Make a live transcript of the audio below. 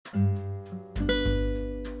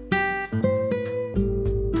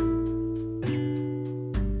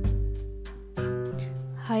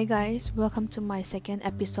Hi guys, welcome to my second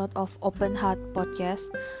episode of Open Heart Podcast.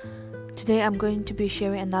 Today I'm going to be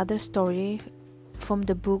sharing another story from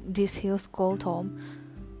the book These Hills Called Home.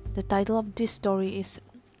 The title of this story is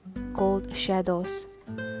called Shadows.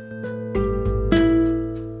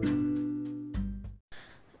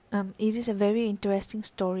 It is a very interesting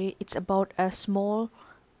story. It's about a small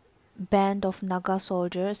band of Naga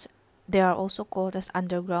soldiers. They are also called as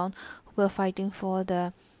underground, who were fighting for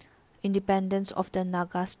the independence of the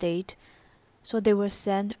Naga state. So they were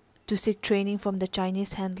sent to seek training from the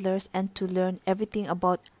Chinese handlers and to learn everything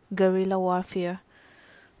about guerrilla warfare.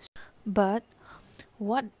 But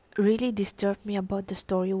what really disturbed me about the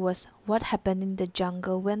story was what happened in the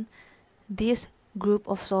jungle when this group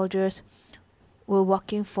of soldiers were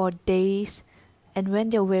walking for days, and when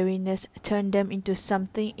their weariness turned them into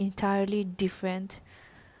something entirely different.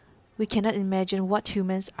 We cannot imagine what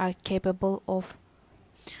humans are capable of.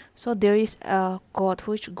 So there is a quote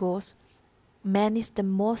which goes, "Man is the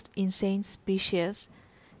most insane species.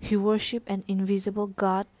 He worships an invisible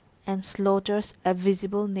God and slaughters a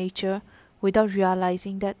visible nature without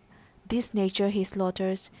realizing that this nature he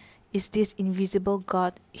slaughters is this invisible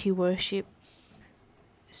God he worships."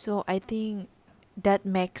 So I think that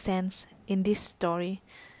makes sense in this story.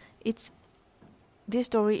 This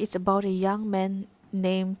story is about a young man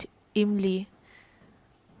named Imli.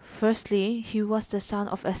 Firstly, he was the son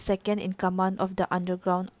of a second in command of the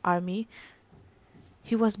underground army.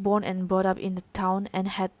 He was born and brought up in the town and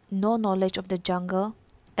had no knowledge of the jungle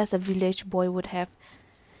as a village boy would have.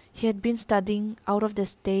 He had been studying out of the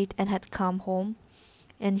state and had come home,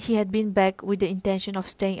 and he had been back with the intention of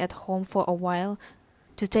staying at home for a while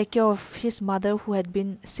to take care of his mother who had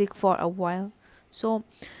been sick for a while.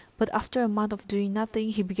 But after a month of doing nothing,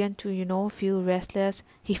 he began to, feel restless.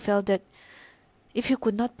 He felt that if he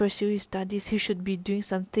could not pursue his studies, he should be doing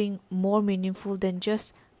something more meaningful than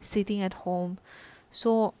just sitting at home.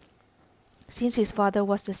 So, since his father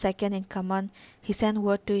was the second in command, he sent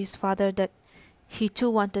word to his father that he too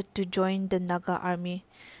wanted to join the Naga army.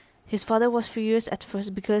 His father was furious at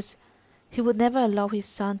first because he would never allow his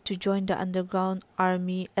son to join the underground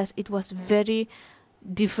army, as it was very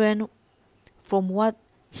different from what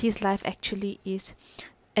his life actually is.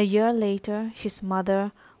 A year later, his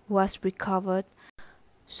mother was recovered.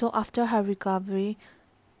 So after her recovery,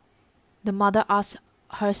 the mother asked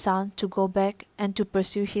her son to go back and to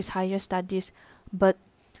pursue his higher studies, but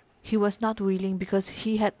he was not willing because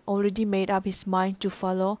he had already made up his mind to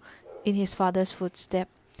follow in his father's footsteps.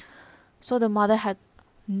 So the mother had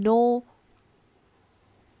no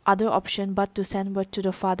other option but to send word to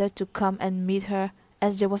the father to come and meet her,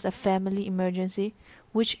 as there was a family emergency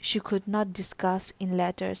which she could not discuss in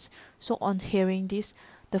letters. So on hearing this,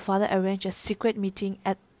 the father arranged a secret meeting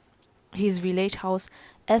at his village house,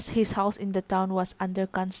 as his house in the town was under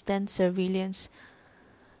constant surveillance.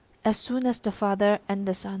 As soon as the father and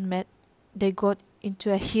the son met, they got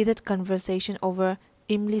into a heated conversation over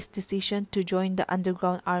Imli's decision to join the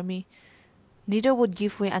underground army. Neither would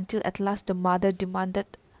give way until at last the mother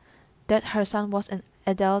demanded that her son was an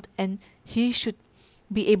adult and he should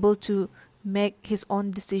be able to make his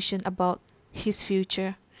own decision about his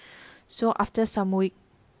future. So after some weeks,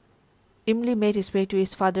 Imli made his way to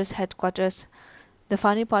his father's headquarters. The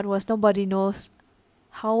funny part was nobody knows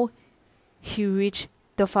how he reached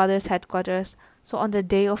the father's headquarters. So on the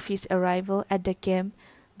day of his arrival at the camp,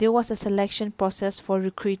 there was a selection process for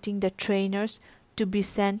recruiting the trainers to be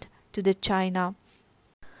sent to the China.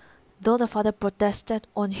 Though the father protested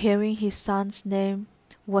on hearing his son's name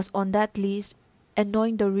was on that list and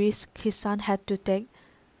knowing the risk his son had to take,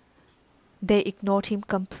 they ignored him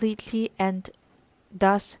completely, and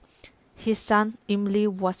thus his son Imli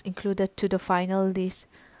was included to the final list.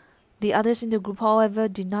 The others in the group, however,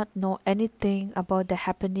 did not know anything about the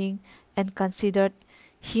happening and considered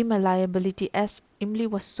him a liability, as Imli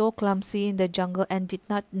was so clumsy in the jungle and did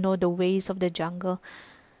not know the ways of the jungle.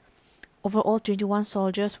 Overall, 21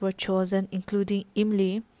 soldiers were chosen, including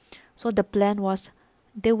Imli. So the plan was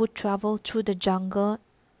they would travel through the jungle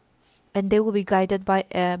and they would be guided by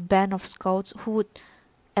a band of scouts who would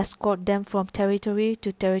escort them from territory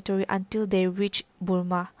to territory until they reached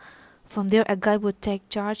Burma. From there, a guide would take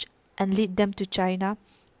charge and lead them to China,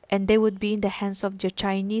 and they would be in the hands of their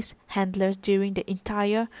Chinese handlers during the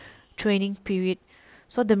entire training period.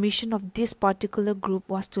 So the mission of this particular group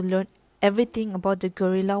was to learn everything about the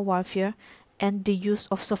guerrilla warfare and the use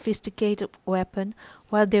of sophisticated weapons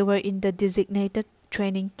while they were in the designated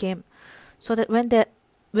training camp, so that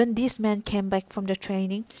when these men came back from the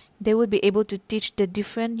training, they would be able to teach the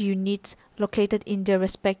different units located in their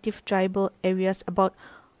respective tribal areas about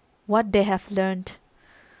what they have learned.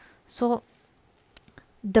 So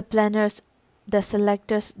The planners, the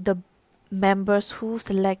selectors, the members who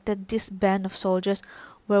selected this band of soldiers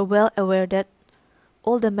were well aware that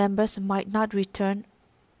all the members might not return.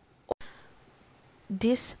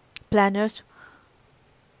 These planners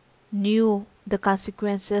knew the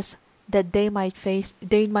consequences that they might face.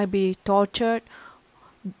 They might be tortured,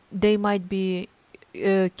 they might be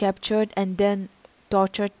captured and then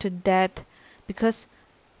tortured to death, because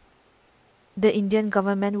the Indian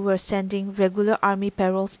government were sending regular army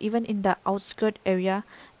patrols even in the outskirt area,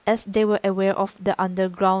 as they were aware of the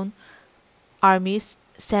underground armies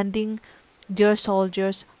sending their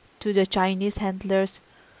soldiers to the Chinese handlers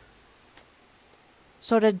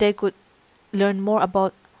so that they could learn more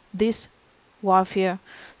about this warfare.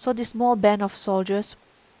 So this small band of soldiers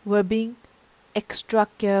were being extra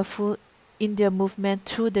careful in their movement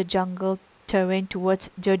through the jungle terrain towards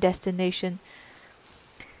their destination.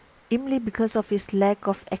 Imli, because of his lack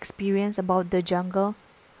of experience about the jungle,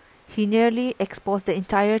 he nearly exposed the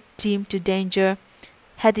entire team to danger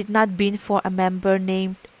had it not been for a member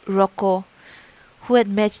named Rocco, who had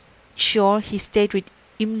made sure he stayed with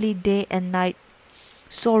Imli day and night.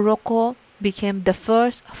 So Rocco became the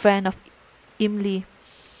first friend of Imli.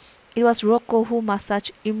 It was Rocco who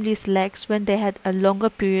massaged Imli's legs when they had a longer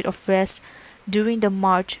period of rest during the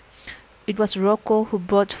march. It was Rocco who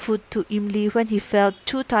brought food to Imli when he felt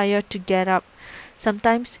too tired to get up.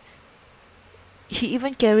 Sometimes he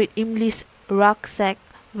even carried Imli's rucksack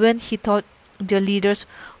when he thought the leaders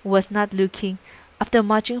was not looking. After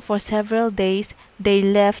marching for several days, they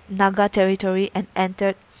left Naga territory and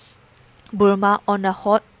entered Burma on a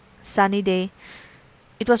hot, sunny day.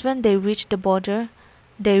 It was when they reached the border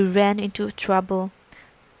they ran into trouble.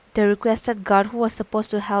 The requested guard who was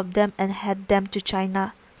supposed to help them and head them to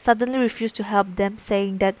China suddenly refused to help them,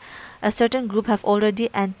 saying that a certain group have already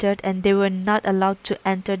entered and they were not allowed to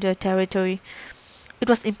enter their territory. It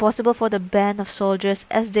was impossible for the band of soldiers,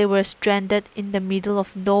 as they were stranded in the middle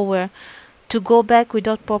of nowhere. To go back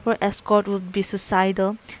without proper escort would be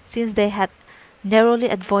suicidal, since they had narrowly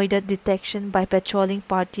avoided detection by patrolling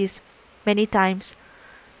parties many times.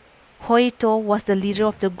 Hoito was the leader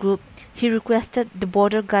of the group. He requested the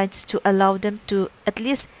border guides to allow them to at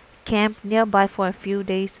least camp nearby for a few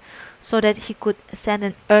days so that he could send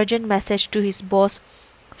an urgent message to his boss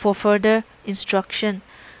for further instruction.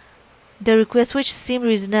 The request, which seemed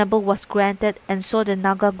reasonable, was granted, and so the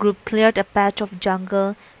Naga group cleared a patch of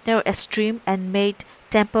jungle near a stream and made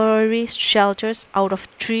temporary shelters out of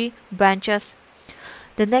tree branches.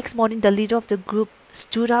 The next morning, the leader of the group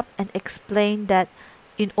stood up and explained that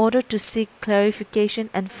in order to seek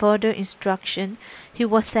clarification and further instruction, he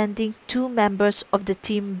was sending 2 members of the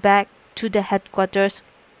team back to the headquarters.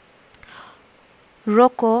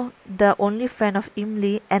 Rocco, the only friend of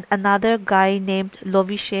Imli, and another guy named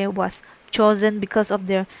Loviche was chosen because of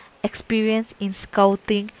their experience in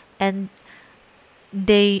scouting and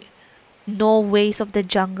they know ways of the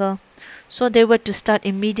jungle. So they were to start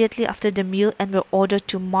immediately after the meal and were ordered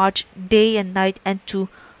to march day and night and to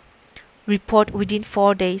report within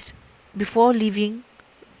 4 days. Before leaving,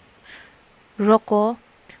 Rocco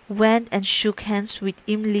went and shook hands with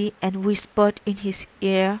Imli and whispered in his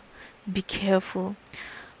ear, "Be careful."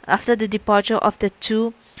 After the departure of the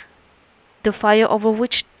 2, the fire over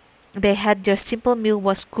which they had their simple meal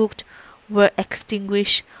was cooked were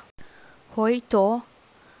extinguished. Hoito,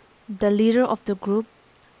 the leader of the group,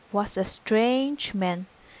 was a strange man.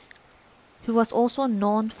 He was also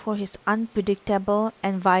known for his unpredictable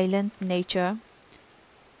and violent nature.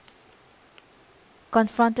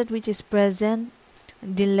 Confronted with his present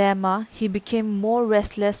dilemma, he became more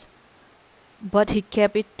restless, but he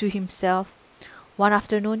kept it to himself. One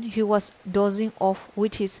afternoon, he was dozing off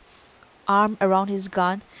with his arm around his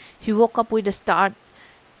gun. He woke up with a start.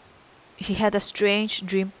 He had a strange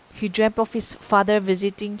dream. He dreamt of his father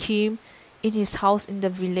visiting him in his house in the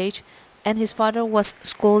village, and his father was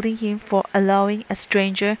scolding him for allowing a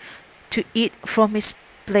stranger to eat from his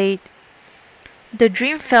plate. The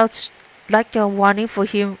dream felt like a warning for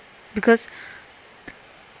him, because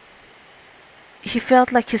he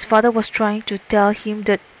felt like his father was trying to tell him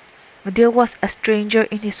that there was a stranger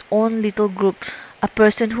in his own little group, a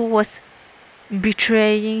person who was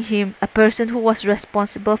betraying him, a person who was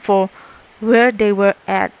responsible for where they were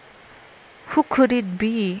at. Who could it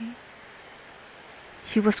be?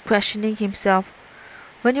 He was questioning himself.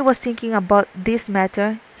 When he was thinking about this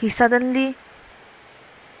matter, he suddenly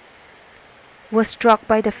was struck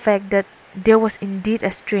by the fact that there was indeed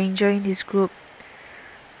a stranger in his group.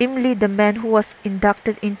 Imli, the man who was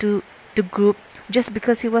inducted into the group just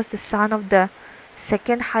because he was the son of the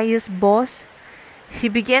second highest boss. He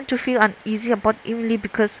began to feel uneasy about Imli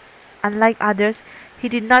because unlike others, he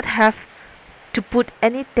did not have to put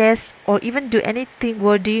any tests or even do anything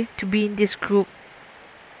worthy to be in this group.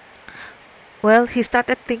 Well, he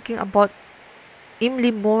started thinking about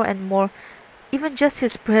Imli more and more. Even just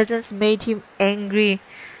his presence made him angry.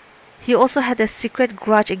 He also had a secret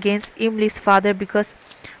grudge against Imli's father because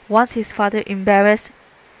once his father embarrassed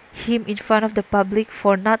him in front of the public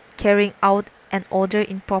for not carrying out an order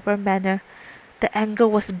in proper manner. The anger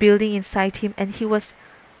was building inside him, and he was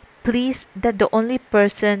pleased that the only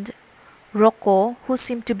person, Rocco, who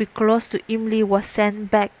seemed to be close to Imli, was sent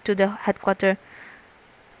back to the headquarters.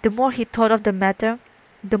 The more he thought of the matter,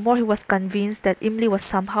 the more he was convinced that Imli was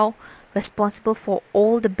somehow responsible for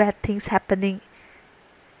all the bad things happening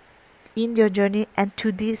in their journey and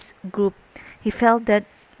to this group. He felt that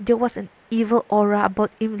there was an evil aura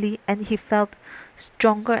about Imli, and he felt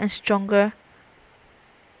stronger and stronger.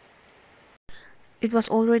 It was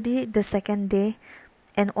already the second day,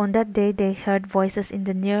 and on that day they heard voices in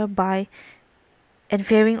the nearby, and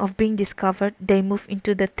fearing of being discovered, they moved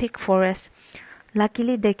into the thick forest.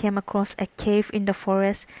 Luckily, they came across a cave in the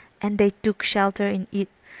forest, and they took shelter in it.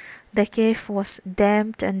 The cave was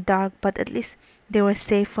damp and dark, but at least they were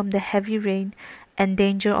safe from the heavy rain and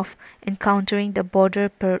danger of encountering the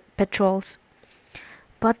border patrols.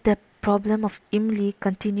 But the problem of Imli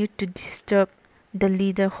continued to disturb the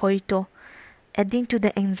leader Hoito, adding to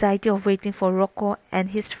the anxiety of waiting for Rocco and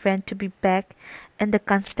his friend to be back and the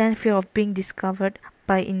constant fear of being discovered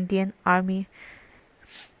by Indian army.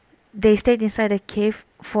 They stayed inside the cave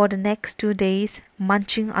for the next 2 days,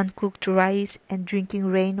 munching uncooked rice and drinking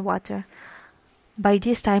rainwater. By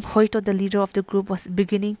this time, Hoito, the leader of the group, was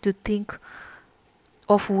beginning to think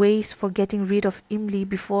of ways for getting rid of Imli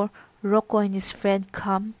before Rocco and his friend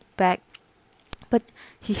come back. But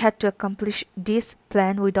he had to accomplish this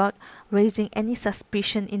plan without raising any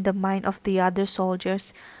suspicion in the mind of the other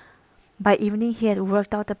soldiers. By evening, he had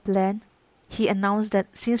worked out a plan. He announced that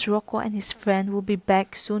since Rocco and his friend would be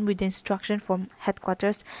back soon with the instruction from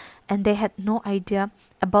headquarters, and they had no idea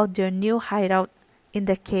about their new hideout in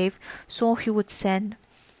the cave, so he would send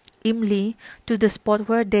Imli to the spot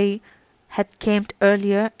where they had camped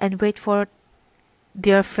earlier and wait for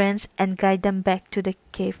their friends and guide them back to the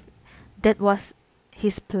cave. That was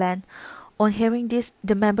his plan. On hearing this,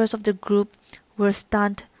 the members of the group were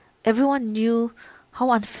stunned. Everyone knew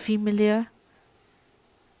how unfamiliar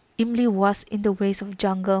Imli was in the ways of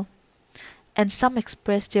jungle, and some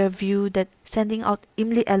expressed their view that sending out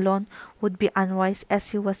Imli alone would be unwise,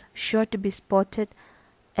 as he was sure to be spotted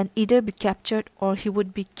and either be captured or he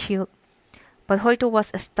would be killed. But Hoito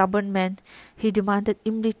was a stubborn man. He demanded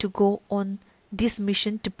Imli to go on this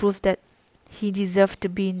mission to prove that he deserved to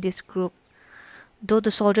be in this group. Though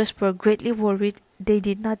the soldiers were greatly worried, they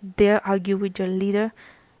did not dare argue with their leader,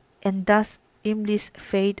 and thus Imli's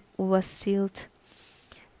fate was sealed.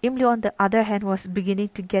 Imli, on the other hand, was beginning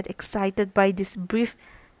to get excited by this brief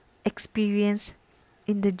experience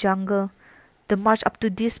in the jungle. The march up to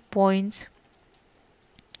this point,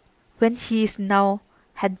 when he is now,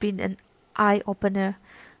 had been an eye-opener.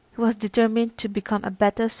 He was determined to become a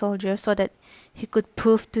better soldier so that he could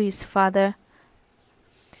prove to his father.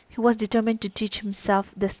 He was determined to teach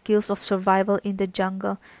himself the skills of survival in the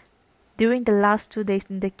jungle. During the last 2 days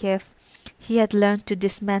in the cave, he had learned to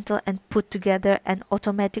dismantle and put together an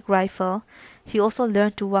automatic rifle. He also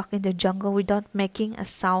learned to walk in the jungle without making a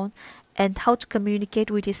sound, and how to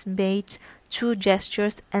communicate with his mates through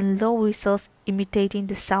gestures and low whistles imitating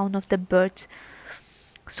the sound of the birds.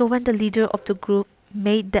 So when the leader of the group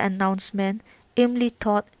made the announcement, Imli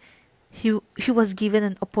thought he was given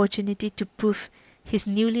an opportunity to prove his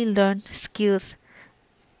newly learned skills.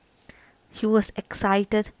 He was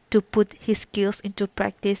excited to put his skills into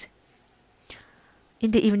practice.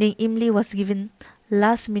 In the evening, Imli was given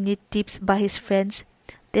last-minute tips by his friends.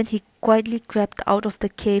 Then he quietly crept out of the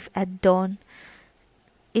cave at dawn.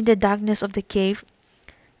 In the darkness of the cave,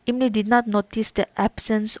 Imli did not notice the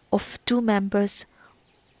absence of 2 members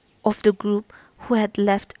of the group who had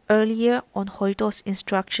left earlier on Hoito's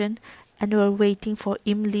instruction and were waiting for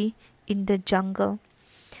Imli in the jungle.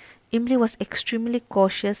 Imli was extremely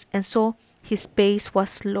cautious, and so his pace was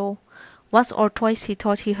slow. Once or twice he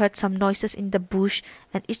thought he heard some noises in the bush,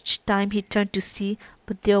 and each time he turned to see,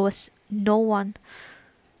 but there was no one.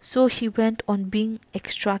 So he went on being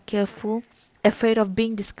extra careful, afraid of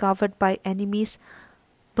being discovered by enemies.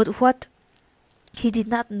 But what he did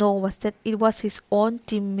not know was that it was his own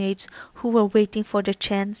teammates who were waiting for the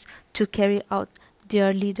chance to carry out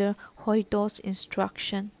their leader Hoito's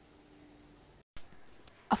instruction.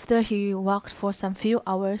 After he walked for some few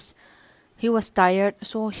hours, he was tired,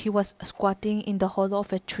 so he was squatting in the hollow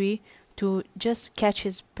of a tree to just catch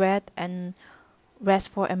his breath and rest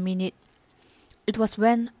for a minute. It was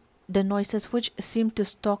when the noises which seemed to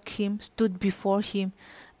stalk him stood before him.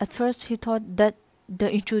 At first he thought that the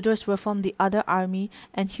intruders were from the other army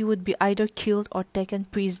and he would be either killed or taken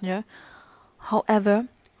prisoner. However,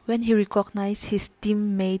 when he recognized his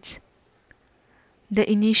teammates, the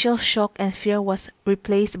initial shock and fear was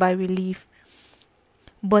replaced by relief,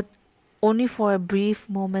 but only for a brief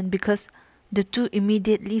moment, because the two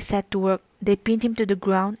immediately set to work. They pinned him to the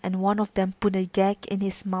ground and one of them put a gag in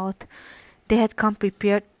his mouth. They had come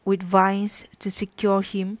prepared with vines to secure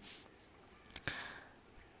him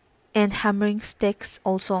and hammering stakes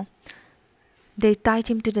also. They tied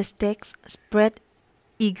him to the stakes, spread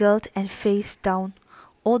eagled and face down.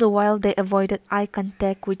 All the while they avoided eye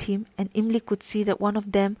contact with him, and Imli could see that one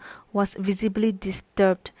of them was visibly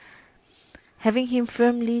disturbed. Having him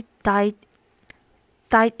firmly tied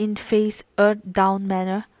in face earth down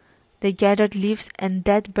manner, they gathered leaves and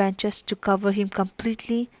dead branches to cover him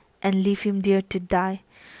completely and leave him there to die.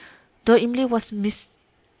 Though Imli was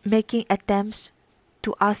making attempts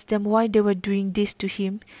to ask them why they were doing this to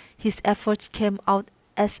him, his efforts came out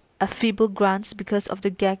as a feeble grunt because of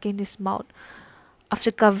the gag in his mouth.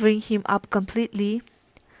 After covering him up completely,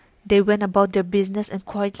 they went about their business and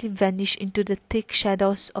quietly vanished into the thick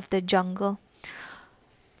shadows of the jungle.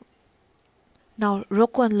 Now,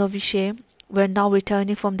 Rocco and Loviche were now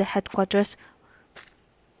returning from the headquarters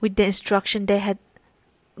with the instruction they had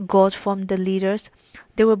got from the leaders.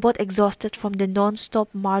 They were both exhausted from the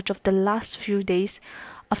non-stop march of the last few days.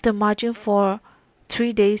 After marching for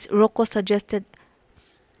 3 days, Rocco suggested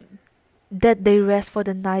that they rest for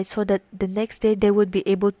the night so that the next day they would be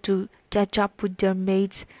able to catch up with their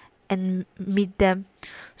mates and meet them.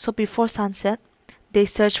 So before sunset, they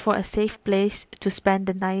searched for a safe place to spend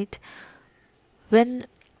the night. When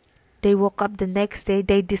they woke up the next day,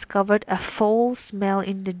 they discovered a foul smell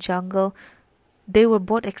in the jungle. They were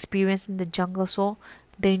both experienced in the jungle, so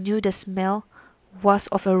they knew the smell was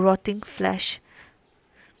of a rotting flesh.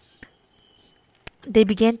 They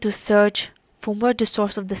began to search from where the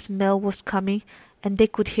source of the smell was coming, and they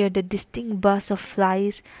could hear the distinct buzz of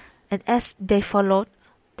flies, and as they followed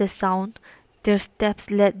the sound, their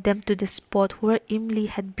steps led them to the spot where Imli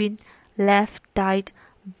had been left tied,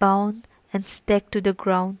 bound, and staked to the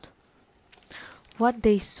ground. What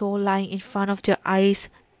they saw lying in front of their eyes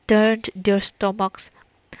turned their stomachs.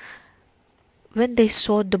 When they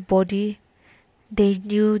saw the body, they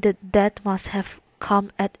knew that death must have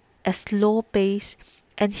come at a slow pace,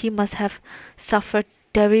 and he must have suffered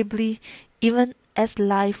terribly, even as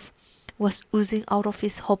life was oozing out of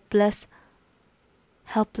his helpless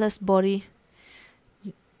body.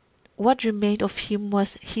 What remained of him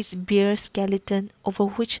was his bare skeleton, over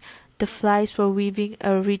which the flies were weaving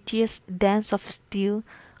a rituous dance of steel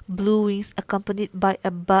blue wings, accompanied by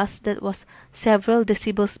a buzz that was several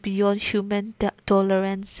decibels beyond human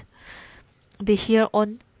tolerance. The hair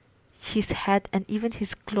on his head and even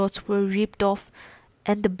his clothes were ripped off,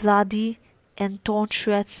 and the bloody and torn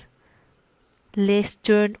shreds lay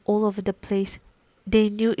strewn all over the place. They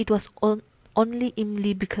knew it was only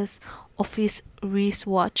Imli because of his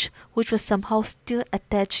wristwatch, which was somehow still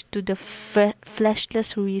attached to the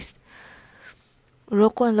fleshless wrist.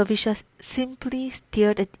 Rocco and Lovicia simply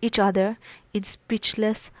stared at each other in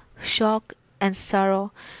speechless shock and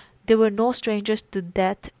sorrow. They were no strangers to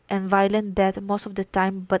death and violent death most of the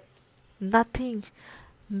time, but nothing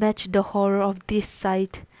matched the horror of this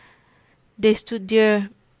sight. They stood there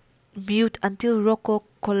mute until Rocco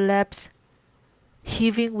collapsed,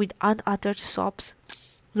 heaving with unuttered sobs.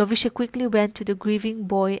 Lovicia quickly went to the grieving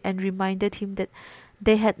boy and reminded him that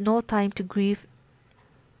they had no time to grieve,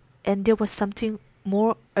 and there was something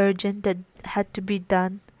more urgent that had to be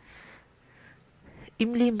done.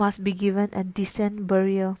 Imli must be given a decent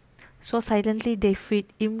burial. So silently they freed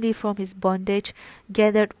Imli from his bondage,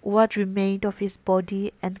 gathered what remained of his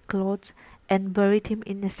body and clothes, and buried him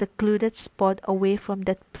in a secluded spot away from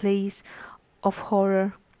that place of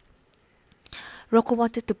horror. Rocco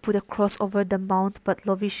wanted to put a cross over the mound, but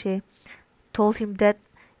Loviche told him that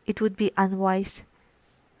it would be unwise.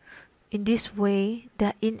 In this way,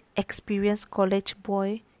 the inexperienced college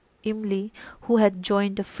boy, Imli, who had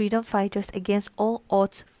joined the freedom fighters against all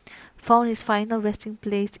odds, found his final resting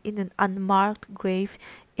place in an unmarked grave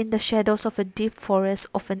in the shadows of a deep forest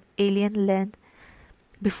of an alien land.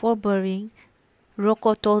 Before burying,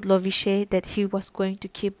 Rocco told Loviche that he was going to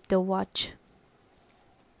keep the watch.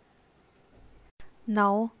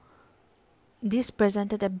 Now, this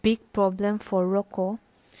presented a big problem for Rocco.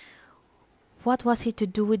 What was he to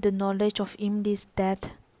do with the knowledge of Imli's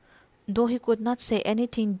death? Though he could not say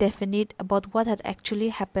anything definite about what had actually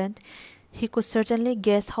happened, he could certainly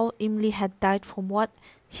guess how Imli had died from what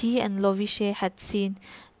he and Lovishe had seen,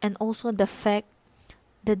 and also the fact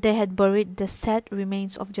that they had buried the sad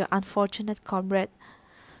remains of their unfortunate comrade.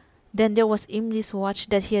 Then there was Imli's watch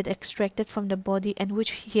that he had extracted from the body and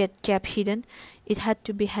which he had kept hidden. It had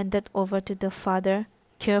to be handed over to the father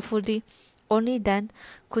carefully. Only then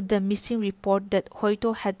could the missing report that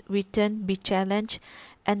Hoito had returned be challenged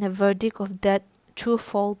and a verdict of death through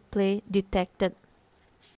foul play detected.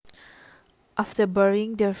 After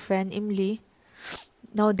burying their friend Imli,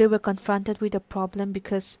 now they were confronted with a problem,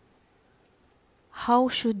 because how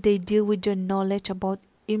should they deal with their knowledge about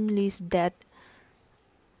Imli's death?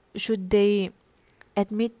 Should they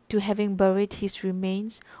admit to having buried his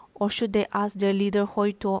remains, or should they ask their leader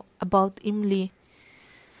Hoito about Imli?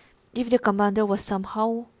 If the commander was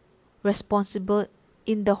somehow responsible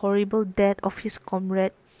in the horrible death of his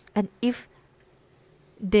comrade, and if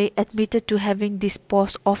they admitted to having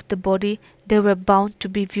disposed of the body, they were bound to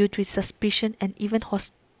be viewed with suspicion and even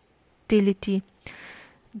hostility.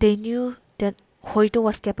 They knew that Hoito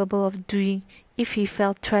was capable of doing if he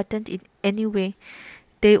felt threatened in any way.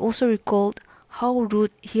 They also recalled how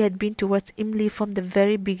rude he had been towards Imli from the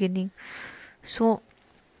very beginning. So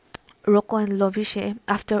Rocco and Lovishe,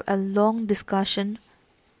 after a long discussion,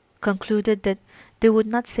 concluded that they would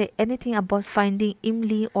not say anything about finding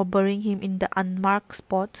Imli or burying him in the unmarked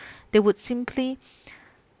spot. They would simply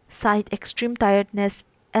cite extreme tiredness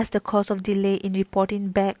as the cause of delay in reporting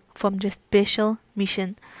back from their special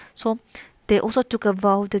mission. So they also took a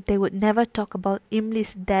vow that they would never talk about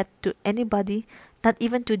Imli's death to anybody, not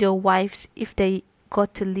even to their wives if they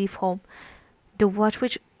got to leave home. The watch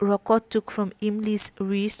which Rocco took from Imli's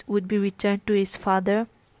wrist would be returned to his father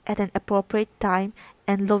at an appropriate time,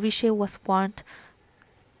 and Lovishe was warned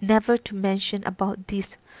never to mention about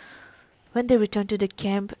this. When they returned to the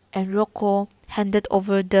camp and Rocco handed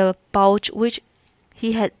over the pouch which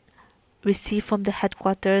he had received from the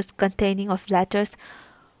headquarters containing of letters,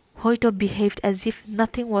 Hoito behaved as if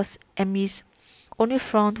nothing was amiss, only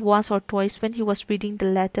frowned once or twice when he was reading the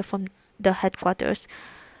letter from the headquarters.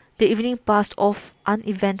 The evening passed off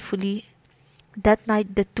uneventfully. That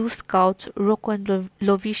night the two scouts, Rocco and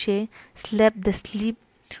Lovishe, slept the sleep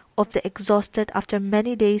of the exhausted after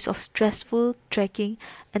many days of stressful trekking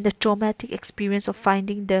and the traumatic experience of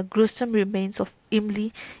finding the gruesome remains of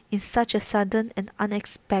Imli in such a sudden and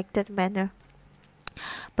unexpected manner.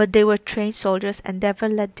 But they were trained soldiers and never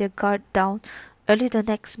let their guard down. Early the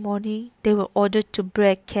next morning they were ordered to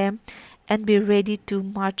break camp and be ready to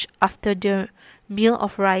march after their meal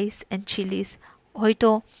of rice and chilies.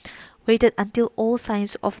 Hoito waited until all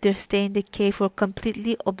signs of their stay in the cave were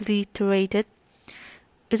completely obliterated.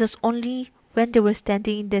 It was only when they were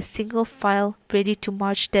standing in their single file ready to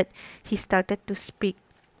march that he started to speak.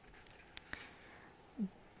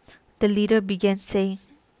 The leader began saying,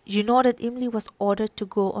 "You know that Imli was ordered to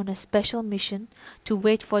go on a special mission to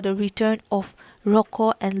wait for the return of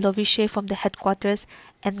Rocco and Lovishe from the headquarters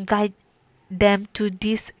and guide them to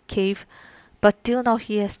this cave, but till now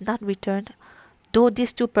he has not returned. Though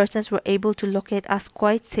these two persons were able to locate us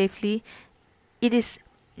quite safely, it is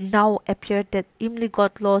now appeared that Imli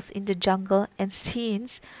got lost in the jungle, and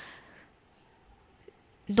since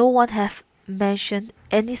no one have mentioned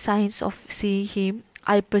any signs of seeing him,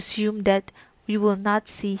 I presume that we will not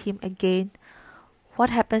see him again. What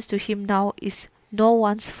happens to him now is no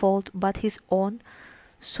one's fault but his own,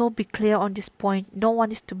 so be clear on this point. No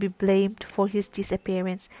one is to be blamed for his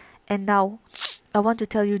disappearance. And now, I want to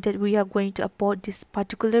tell you that we are going to abort this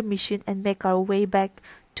particular mission and make our way back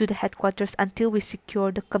to the headquarters until we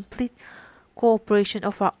secure the complete cooperation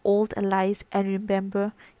of our old allies. And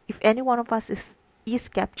remember, if any one of us is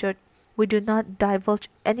captured, we do not divulge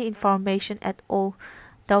any information at all.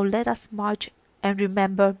 Now let us march, and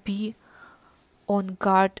remember, be on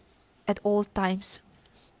guard at all times."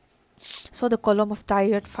 So the column of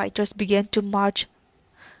tired fighters began to march,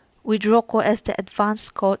 with Rocco as the advance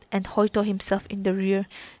scout and Hoito himself in the rear.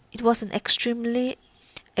 It was an extremely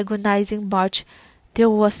agonizing march. There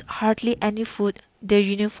was hardly any food. Their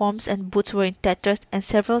uniforms and boots were in tatters, and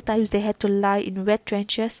several times they had to lie in wet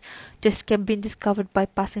trenches to escape being discovered by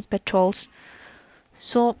passing patrols.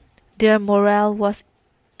 So their morale was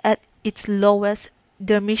at its lowest.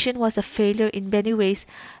 Their mission was a failure in many ways.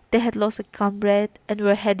 They had lost a comrade and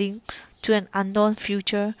were heading to an unknown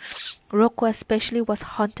future. Rocco especially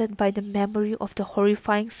was haunted by the memory of the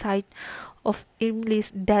horrifying sight of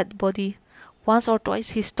Imli's dead body. Once or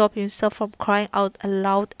twice he stopped himself from crying out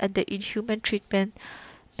aloud at the inhuman treatment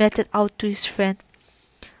meted out to his friend.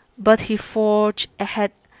 But he forged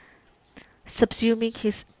ahead subsuming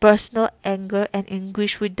his personal anger and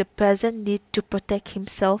anguish with the present need to protect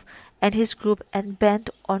himself and his group and bent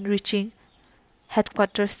on reaching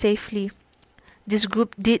headquarters safely. This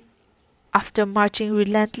group did. After marching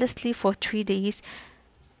relentlessly for 3 days,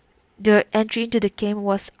 their entry into the camp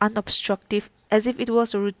was unobstructed, as if it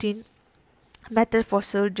was a routine matter for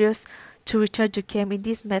soldiers to return to camp. In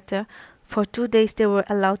this matter, for 2 days they were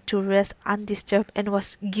allowed to rest undisturbed and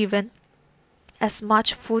was given as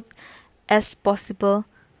much food as possible.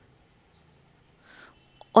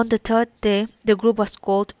 On the third day, the group was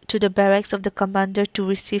called to the barracks of the commander to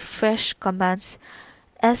receive fresh commands.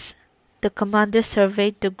 As the commander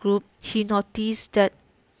surveyed the group, he noticed that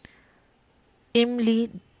Imli,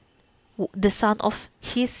 the son of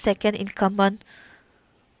his second in command,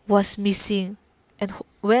 was missing. And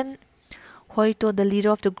when Hoito, the leader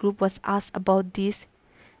of the group, was asked about this,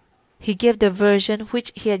 he gave the version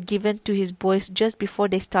which he had given to his boys just before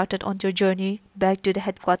they started on their journey back to the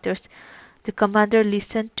headquarters. The commander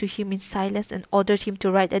listened to him in silence and ordered him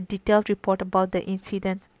to write a detailed report about the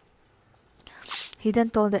incident. He then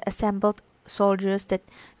told the assembled soldiers that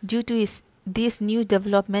due to this new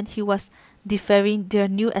development, he was deferring their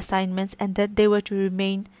new assignments and that they were to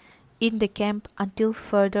remain in the camp until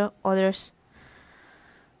further orders.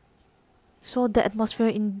 So the atmosphere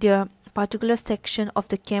in their particular section of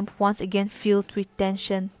the camp once again filled with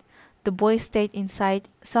tension. The boys stayed inside,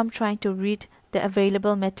 some trying to read the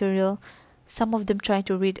available material, some of them trying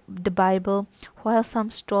to read the Bible, while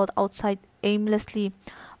some strolled outside aimlessly.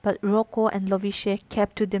 But Rocco and Loviche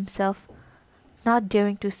kept to themselves, not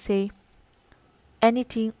daring to say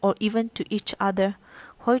anything or even to each other.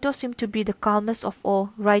 Hoito seemed to be the calmest of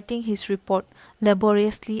all, writing his report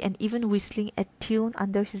laboriously and even whistling a tune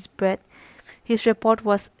under his breath. His report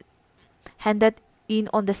was handed in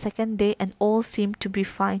on the second day and all seemed to be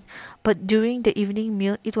fine, but during the evening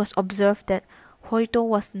meal it was observed that Hoito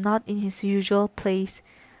was not in his usual place,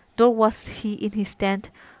 nor was he in his tent.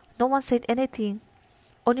 No one said anything.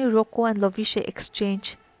 Only Rocco and Loviche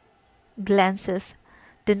exchanged glances.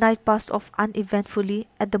 The night passed off uneventfully.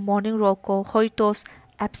 At the morning roll call, Hoito's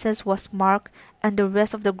absence was marked, and the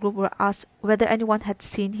rest of the group were asked whether anyone had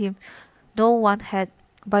seen him. No one had.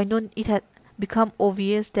 By noon it had become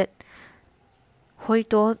obvious that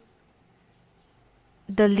Hoito,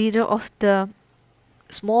 the leader of the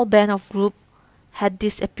small band of group, had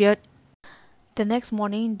disappeared. The next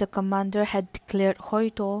morning, the commander had declared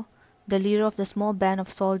Hoito, the leader of the small band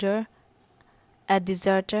of soldiers, a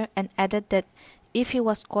deserter, and added that if he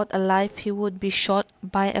was caught alive, he would be shot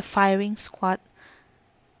by a firing squad.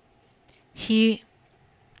 He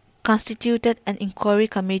constituted an inquiry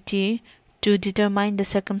committee to determine the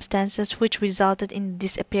circumstances which resulted in the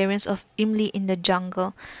disappearance of Imli in the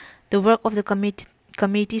jungle. The work of the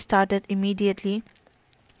committee started immediately.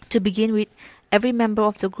 To begin with, every member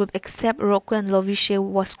of the group except Rocco and Loviche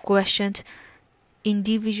was questioned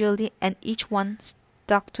individually, and each one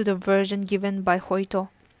stuck to the version given by Hoito.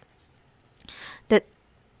 That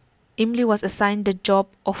Imli was assigned the job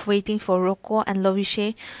of waiting for Rocco and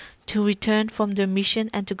Loviche to return from their mission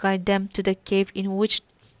and to guide them to the cave in which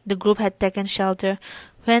the group had taken shelter.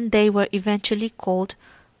 When they were eventually called,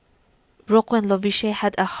 Rocco and Loviche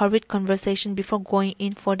had a hurried conversation before going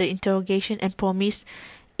in for the interrogation and promised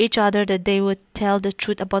each other that they would tell the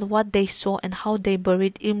truth about what they saw and how they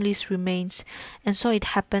buried Imli's remains. And so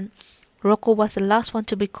it happened. Rocco was the last one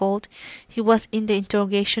to be called. He was in the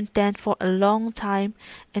interrogation tent for a long time,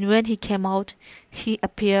 and when he came out, he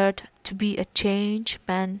appeared to be a changed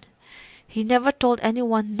man. He never told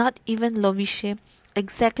anyone, not even Loviche,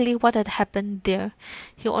 exactly what had happened there.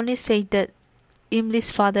 He only said that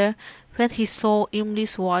Imli's father, when he saw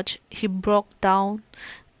Imli's watch, he broke down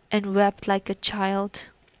and wept like a child.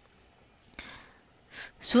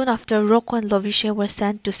 Soon after, Rocco and Loviche were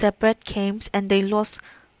sent to separate camps, and they lost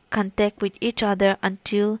contact with each other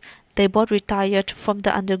until they both retired from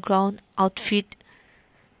the underground outfit,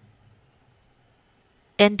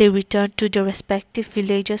 and they returned to their respective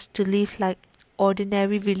villages to live like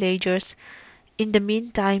ordinary villagers. In the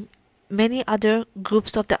meantime, many other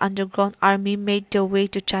groups of the underground army made their way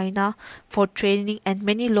to China for training, and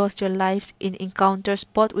many lost their lives in encounters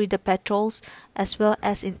both with the patrols as well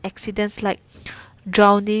as in accidents like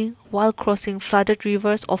drowning while crossing flooded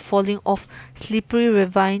rivers or falling off slippery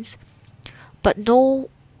ravines. But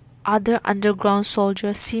no other underground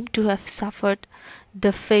soldier seemed to have suffered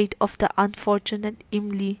the fate of the unfortunate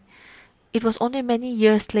Imli. It was only many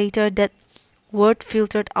years later that word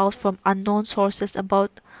filtered out from unknown sources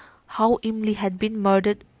about how Imli had been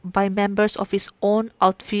murdered by members of his own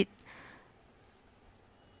outfit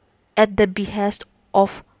at the behest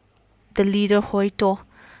of the leader Hoito.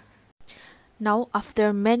 Now,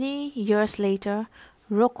 after many years later,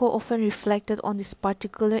 Rocco often reflected on this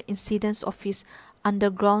particular incident of his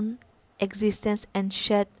underground existence and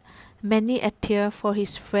shed many a tear for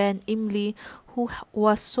his friend Imli, who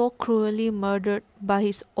was so cruelly murdered by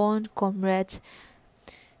his own comrades.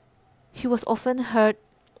 He was often heard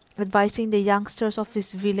advising the youngsters of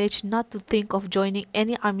his village not to think of joining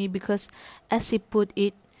any army because, as he put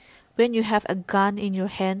it, when you have a gun in your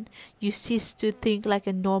hand, you cease to think like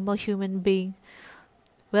a normal human being.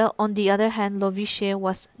 Well, on the other hand, Loviche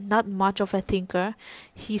was not much of a thinker.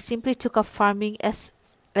 He simply took up farming as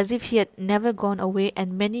if he had never gone away,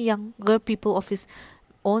 and many younger people of his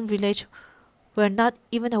own village were not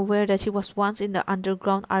even aware that he was once in the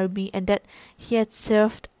underground army and that he had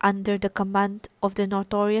served under the command of the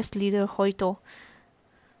notorious leader Hoito.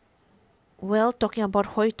 Well, talking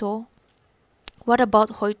about Hoito, what about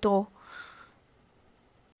Hoito?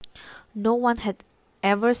 No one had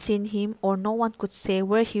ever seen him, or no one could say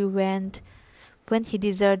where he went when he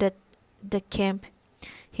deserted the camp.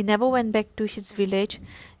 He never went back to his village.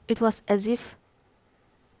 It was as if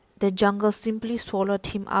the jungle simply swallowed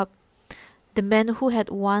him up. The man who had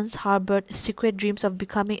once harbored secret dreams of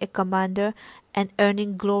becoming a commander and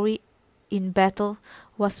earning glory in battle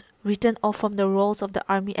was written off from the rolls of the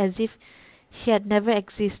army as if he had never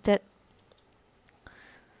existed.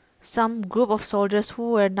 Some group of soldiers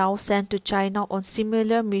who were now sent to China on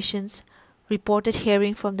similar missions reported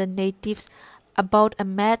hearing from the natives about a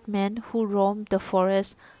madman who roamed the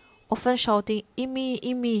forest, often shouting "Imi,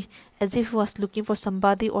 Imi," as if he was looking for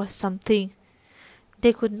somebody or something.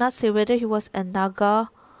 They could not say whether he was a Naga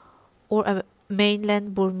or a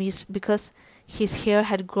mainland Burmese because his hair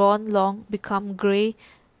had grown long, become grey,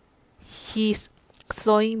 his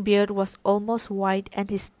flowing beard was almost white, and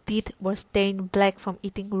his teeth were stained black from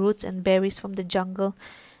eating roots and berries from the jungle.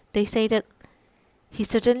 They say that he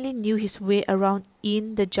certainly knew his way around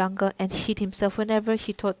in the jungle and hid himself whenever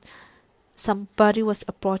he thought somebody was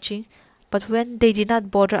approaching, but when they did not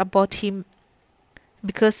bother about him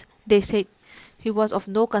because they said he was of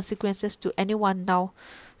no consequences to anyone now,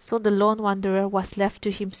 so the lone wanderer was left to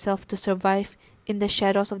himself to survive in the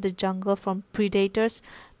shadows of the jungle from predators,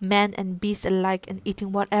 man and beast alike, and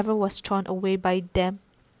eating whatever was thrown away by them.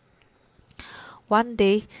 One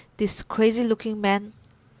day, this crazy-looking man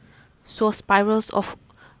saw spirals of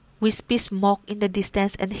wispy smoke in the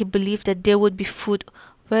distance, and he believed that there would be food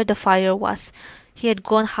where the fire was. He had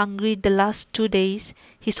gone hungry the last 2 days,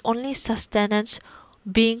 his only sustenance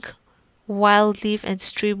being wild leaf and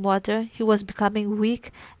stream water. He was becoming weak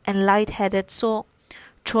and light-headed, so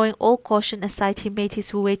throwing all caution aside, he made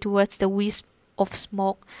his way towards the wisp of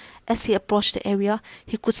smoke. As he approached the area,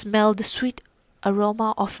 he could smell the sweet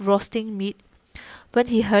aroma of roasting meat. When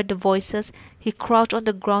he heard the voices, he crouched on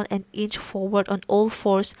the ground and inched forward on all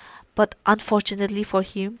fours, but unfortunately for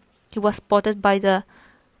him, he was spotted by the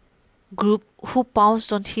group, who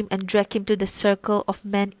pounced on him and dragged him to the circle of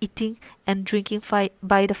men eating and drinking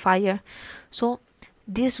by the fire. So,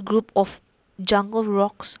 this group of jungle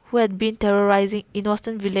rocks who had been terrorizing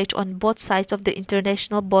innocent village on both sides of the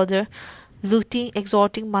international border, looting,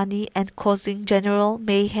 extorting money, and causing general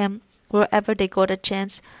mayhem wherever they got a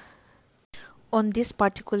chance. On this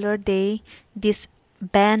particular day, this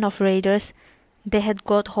band of raiders, they had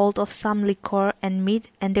got hold of some liquor and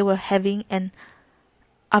meat, and they were having an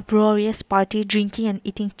uproarious party, drinking and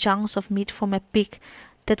eating chunks of meat from a pig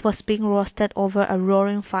that was being roasted over a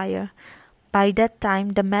roaring fire. By that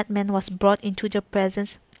time, the madman was brought into their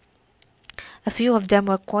presence. A few of them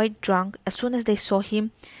were quite drunk. As soon as they saw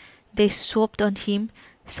him, they swooped on him.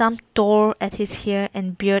 Some tore at his hair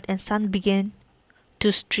and beard, and some began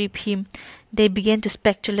to strip him. They began to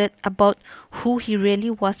speculate about who he really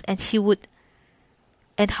was and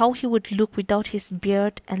how he would look without his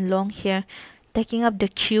beard and long hair. Taking up the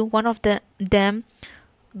cue, one of them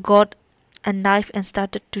got a knife and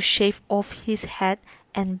started to shave off his head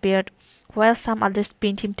and beard, while some others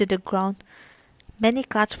pinned him to the ground. Many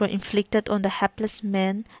cuts were inflicted on the hapless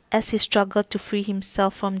man as he struggled to free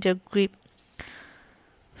himself from their grip.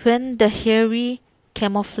 When the hairy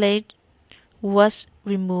camouflage was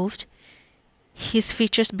removed, his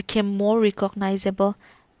features became more recognizable.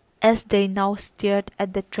 As they now stared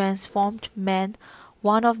at the transformed man,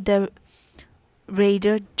 one of the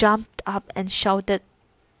raider jumped up and shouted,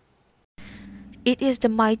 "It is the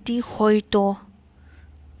mighty Hoito."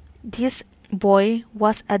 This boy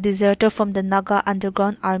was a deserter from the Naga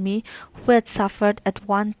underground army who had suffered at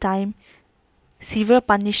one time severe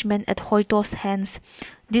punishment at Hoito's hands.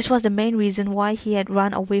 This was the main reason why he had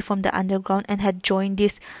run away from the underground and had joined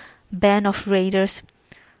this band of raiders,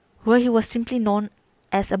 where he was simply known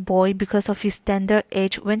as a boy because of his tender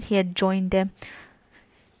age when he had joined them.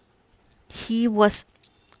 He was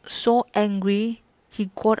so angry, he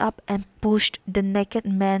got up and pushed the naked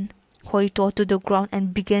man Hoito to the ground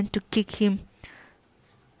and began to kick him,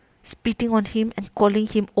 spitting on him and calling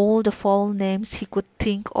him all the foul names he could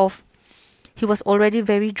think of. He was already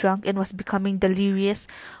very drunk and was becoming delirious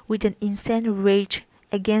with an insane rage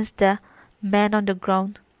against the man on the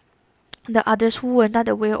ground. The others, who were not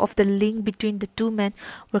aware of the link between the two men,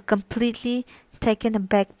 were completely taken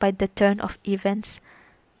aback by the turn of events.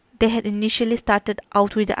 They had initially started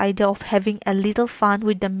out with the idea of having a little fun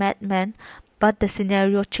with the madman, but the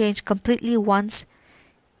scenario changed completely once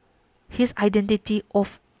his identity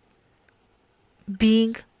of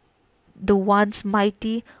being the once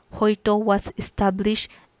mighty Hoito was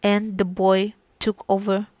established and the boy took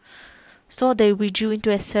over. So they withdrew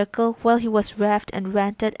into a circle while he was wrapped and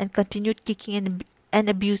ranted and continued kicking and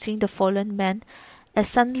abusing the fallen man. As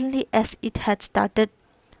suddenly as it had started,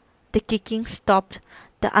 the kicking stopped.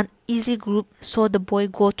 The uneasy group saw the boy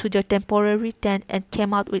go to their temporary tent and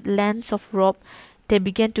came out with lengths of rope. They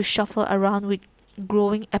began to shuffle around with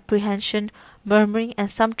growing apprehension, murmuring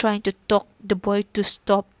and some trying to talk the boy to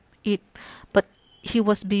stop it, but he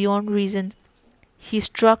was beyond reason. He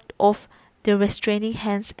struck off the restraining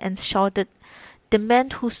hands and shouted, "The man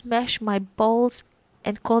who smashed my balls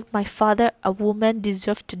and called my father a woman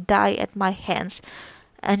deserved to die at my hands."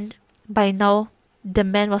 And by now the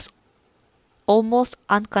man was almost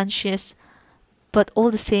unconscious, but all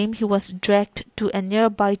the same he was dragged to a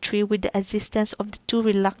nearby tree with the assistance of the two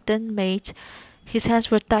reluctant maids. His hands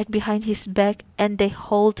were tied behind his back and they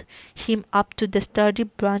hauled him up to the sturdy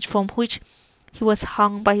branch from which he was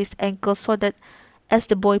hung by his ankles, so that, as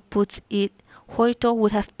the boy puts it, Hoito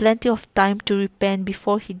would have plenty of time to repent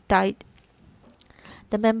before he died.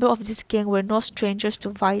 The members of this gang were no strangers to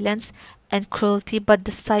violence and cruelty, but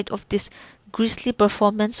the sight of this grisly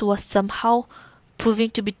performance was somehow proving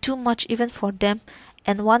to be too much even for them,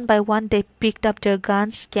 and one by one they picked up their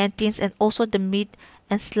guns, canteens, and also the meat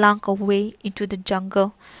and slunk away into the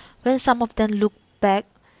jungle. When some of them looked back,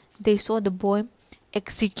 they saw the boy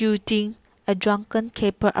executing a drunken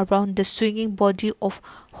caper around the swinging body of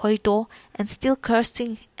Hoito and still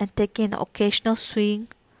cursing and taking an occasional swing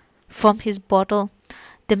from his bottle.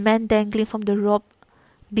 The man dangling from the rope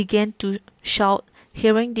began to shout.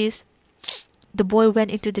 Hearing this, the boy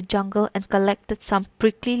went into the jungle and collected some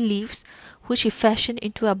prickly leaves, which he fashioned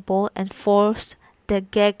into a ball and forced the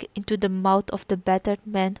gag into the mouth of the battered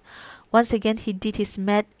man. Once again he did his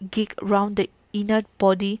mad gig round the inert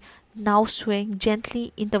body, now swaying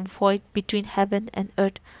gently in the void between heaven and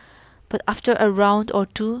earth. But after a round or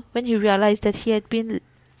two, when he realized that he had been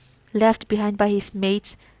left behind by his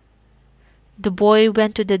mates, the boy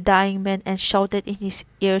went to the dying man and shouted in his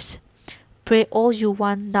ears, "Pray all you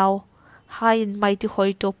want now, high and mighty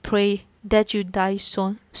Hoito, pray that you die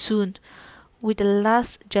soon," with a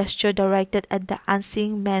last gesture directed at the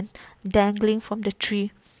unseen man dangling from the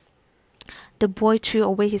tree. The boy threw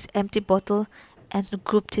away his empty bottle and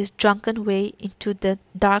groped his drunken way into the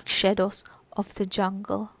dark shadows of the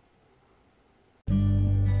jungle.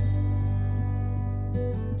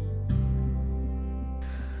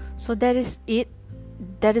 So that is it.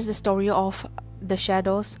 That is the story of the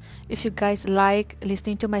shadows. If you guys like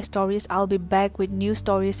listening to my stories, I'll be back with new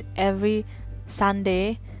stories every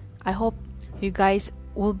Sunday. I hope you guys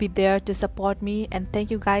will be there to support me, and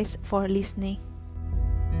thank you guys for listening.